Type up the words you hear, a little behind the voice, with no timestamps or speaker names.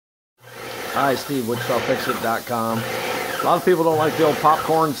Hi, Steve, WichitaFixit.com. A lot of people don't like the old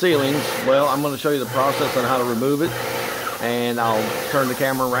popcorn ceilings. Well, I'm going to show you the process on how to remove it. And I'll turn the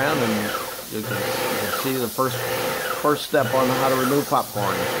camera around and you can see the first step on how to remove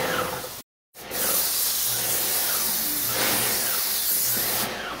popcorn.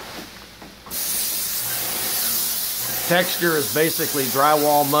 Texture is basically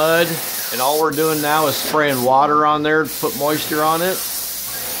drywall mud, and all we're doing now is spraying water on there to put moisture on it.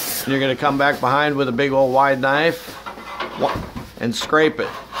 And you're going to come back behind with a big old wide knife and scrape it.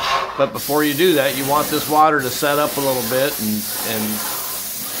 But before you do that, you want this water to set up a little bit, and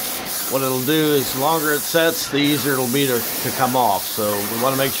what it'll do is the longer it sets, the easier it'll be to come off. So we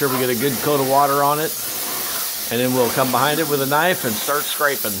want to make sure we get a good coat of water on it, and then we'll come behind it with a knife and start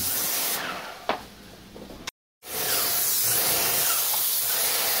scraping.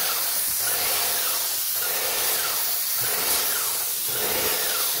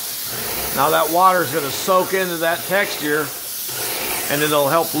 Now that water is going to soak into that texture, and it'll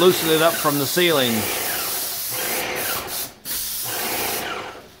help loosen it up from the ceiling.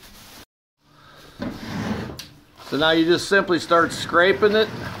 So now you just simply start scraping it,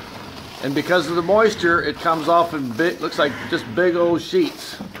 and because of the moisture, it comes off in big, looks like just big old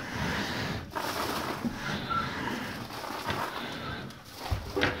sheets.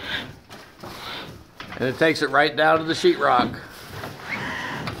 And it takes it right down to the sheetrock.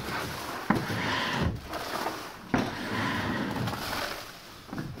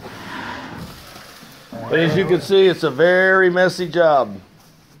 But as you can see, it's a very messy job.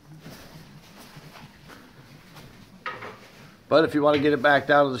 But if you want to get it back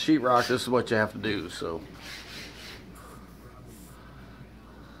down to the sheetrock, this is what you have to do. So,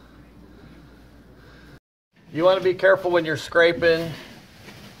 you want to be careful when you're scraping,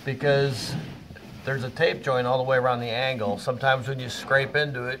 because there's a tape joint all the way around the angle. Sometimes when you scrape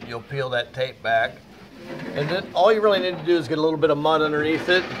into it, you'll peel that tape back. And then all you really need to do is get a little bit of mud underneath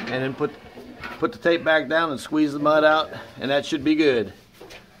it, and then put the tape back down and squeeze the mud out, and that should be good.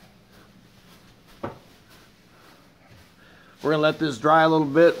 We're going to let this dry a little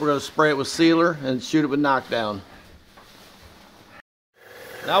bit. We're going to spray it with sealer and shoot it with knockdown.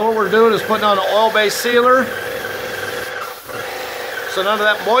 Now what we're doing is putting on an oil-based sealer, so none of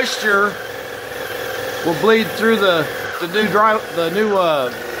that moisture will bleed through the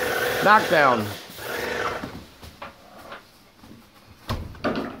new knockdown.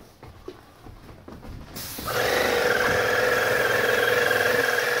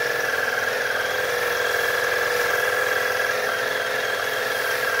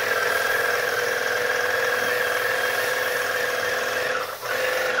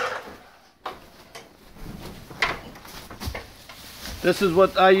 This is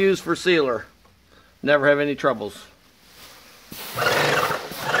what I use for sealer. Never have any troubles.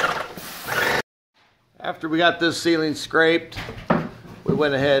 After we got this ceiling scraped, we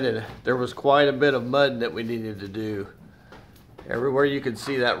went ahead and there was quite a bit of mud that we needed to do. Everywhere you can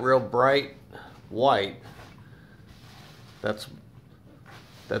see that real bright white, that's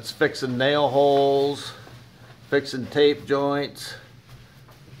fixing nail holes, fixing tape joints.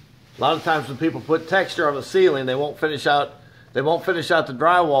 A lot of times when people put texture on the ceiling, they won't finish out the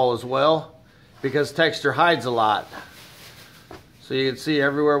drywall as well, because texture hides a lot. So you can see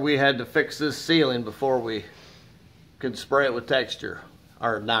everywhere we had to fix this ceiling before we could spray it with texture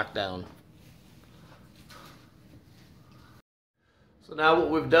or knockdown. So now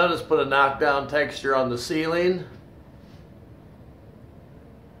what we've done is put a knockdown texture on the ceiling,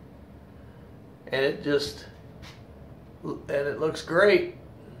 and it looks great.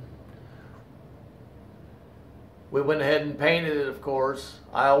 We went ahead and painted it, of course.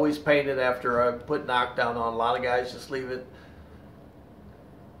 I always paint it after I put knockdown on. A lot of guys just leave it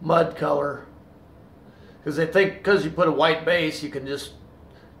mud color, because they think because you put a white base you can just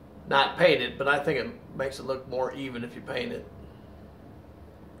not paint it, but I think it makes it look more even if you paint it.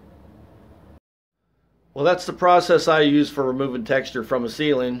 Well, that's the process I use for removing texture from a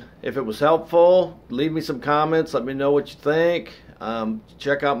ceiling. If it was helpful, leave me some comments. Let me know what you think.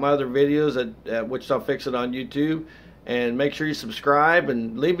 Check out my other videos at Wichita Fix It on YouTube, and make sure you subscribe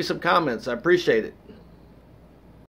and leave me some comments. I appreciate it.